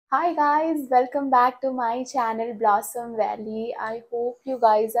Hi guys, welcome back to my channel Blossom Valley. I hope you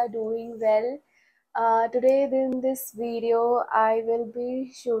guys are doing well. Today in this video, I will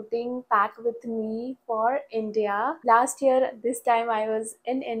be shooting Pack With Me for India. Last year, this time I was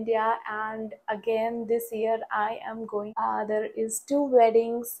in India, and again this year I am going. There is two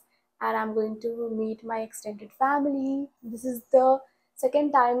weddings and I'm going to meet my extended family. This is the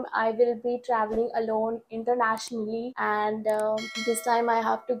second time I will be traveling alone internationally, and this time I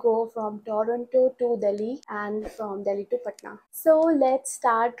have to go from Toronto to Delhi and from Delhi to Patna. So let's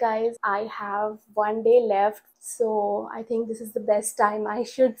start, guys. I have one day left, so I think this is the best time I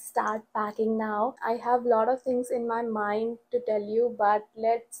should start packing now. I have a lot of things in my mind to tell you, but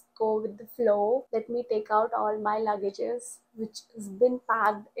let's go with the flow. Let me take out all my luggages which has been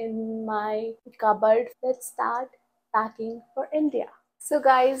packed in my cupboard. Let's start packing for India. So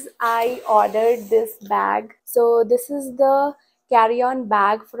guys, I ordered this bag. So this is the carry-on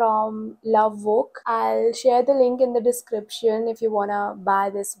bag from Love Wook. I'll share the link in the description if you wanna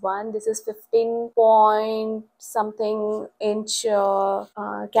buy this one. This is 15 point something inch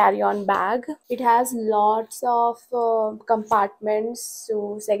carry-on bag. It has lots of compartments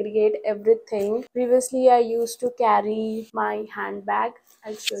to segregate everything. Previously, I used to carry my handbag.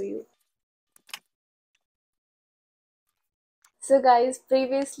 I'll show you. So guys,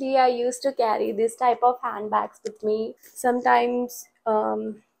 previously I used to carry this type of handbags with me. Sometimes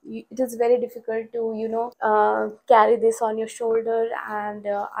it is very difficult to carry this on your shoulder, and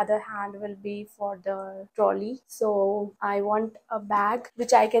other hand will be for the trolley. So I want a bag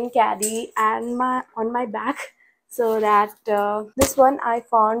which I can carry and on my back, so that this one I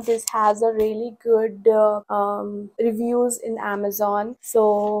found this has a really good reviews in Amazon.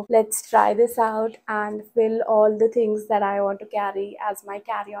 So let's try this out and fill all the things that I want to carry as my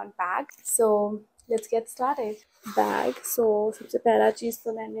carry-on bag. So let's get started. Bag. So सबसे पहला चीज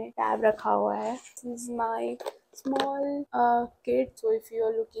तो मैंने tab रखा हुआ है. This is my small kit. So if you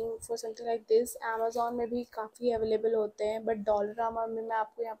are looking for something like this, Amazon में भी काफ़ी अवेलेबल होते हैं, बट डॉलरामा में मैं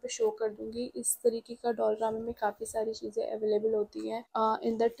आपको यहाँ पे शो कर दूंगी. इस तरीके का डॉलरामा में काफ़ी सारी चीज़ें अवेलेबल होती हैं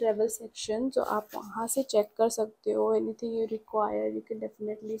इन द ट्रेवल सेक्शन. तो आप वहाँ से चेक कर सकते हो. Anything you require you can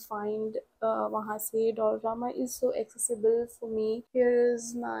definitely find वहाँ से. Dollarama is so accessible for me. Here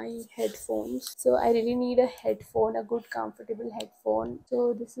is my headphones. So I really need a headphone, a good comfortable headphone.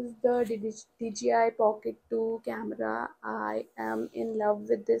 So this is the DJI Pocket 2 camera. I am in love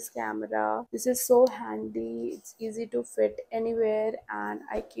with this camera. This is so handy. It's easy to fit anywhere, and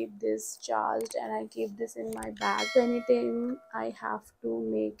I keep this charged and I keep this in my bag. So anytime I have to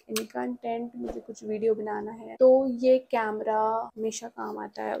make any content, मुझे कुछ video बनाना है तो ये camera हमेशा काम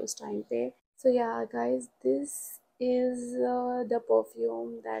आता है उस टाइम पे. So yeah guys, this is the perfume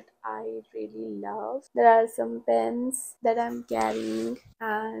that I really love. There are some pens that I'm carrying,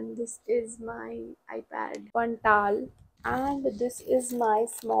 and this is my iPad Pantal, and this is my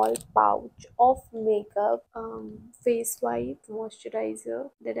small pouch of makeup, face wipe, moisturizer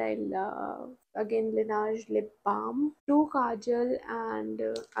that I love. Again, Laneige lip balm, 2 kajal, and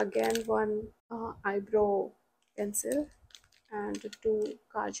again one eyebrow pencil and 2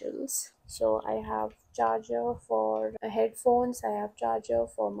 kajals. So I have charger for headphones, I have charger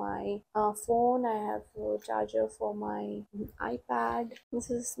for my phone, I have charger for my iPad. This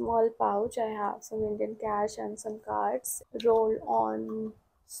is a small pouch. I have some Indian cash and some cards. Roll on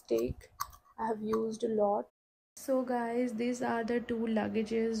stick I have used a lot. So guys, these are the 2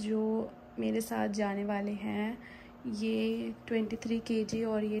 luggages जो मेरे साथ जाने वाले हैं. ये 23 kg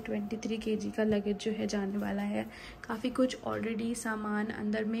और ये 23 kg का लगेज जो है जाने वाला है. काफ़ी कुछ ऑलरेडी सामान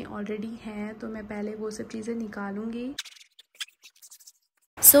अंदर में ऑलरेडी है, तो मैं पहले वो सब चीज़ें निकालूंगी.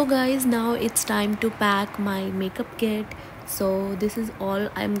 So guys, now it's time to pack my makeup kit. So this is all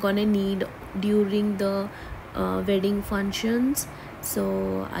I'm gonna need during the wedding functions.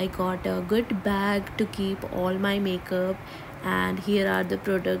 So I got a good bag to keep all my makeup, and here are the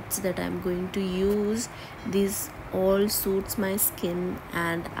products that I'm going to use. These all suits my skin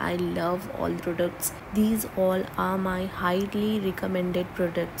and I love all the products. These all are my highly recommended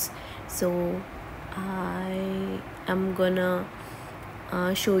products. So I am gonna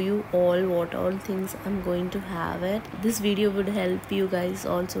show you what all things I'm going to have it. This video would help you guys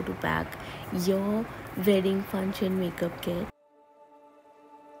also to pack your wedding function makeup kit.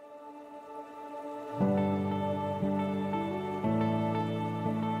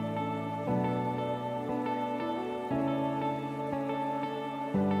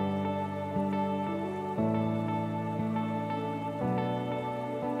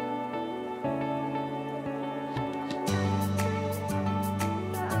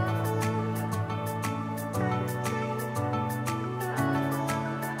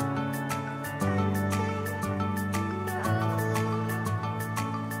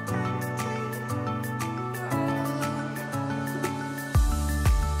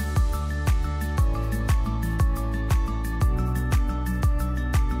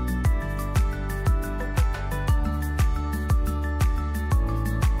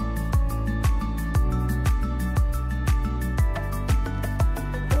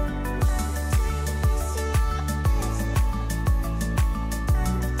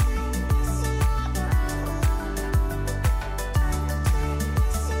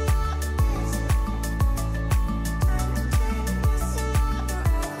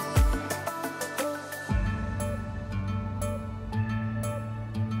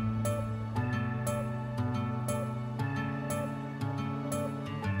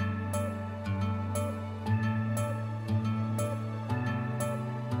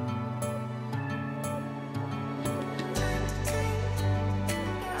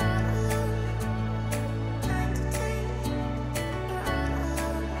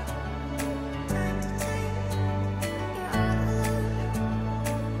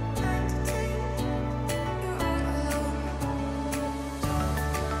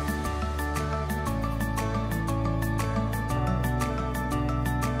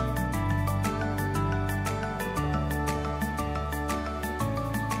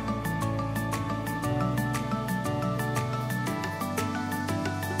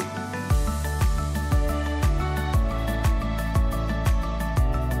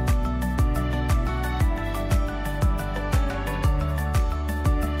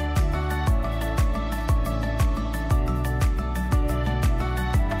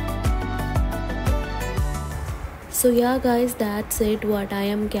 So yeah guys, that's it what I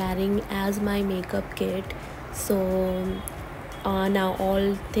am carrying as my makeup kit. So now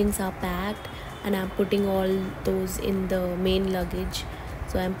all things are packed and I'm putting all those in the main luggage.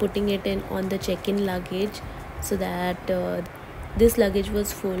 So I'm putting it in on the check-in luggage, so that this luggage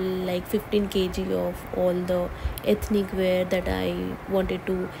was full, like 15 kg of all the ethnic wear that I wanted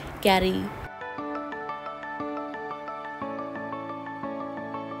to carry.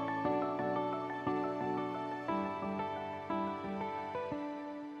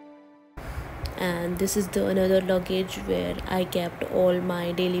 And this is the another luggage where I kept all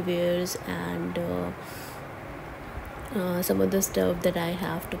my daily wears and some of the stuff that I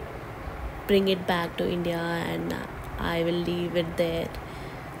have to bring it back to India, and I will leave it there.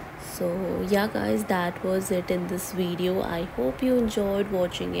 So yeah guys, that was it in this video. I hope you enjoyed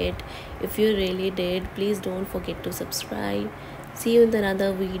watching it. If you really did, please don't forget to subscribe. See you in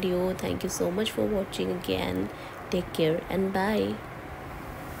another video. Thank you so much for watching again. Take care and bye.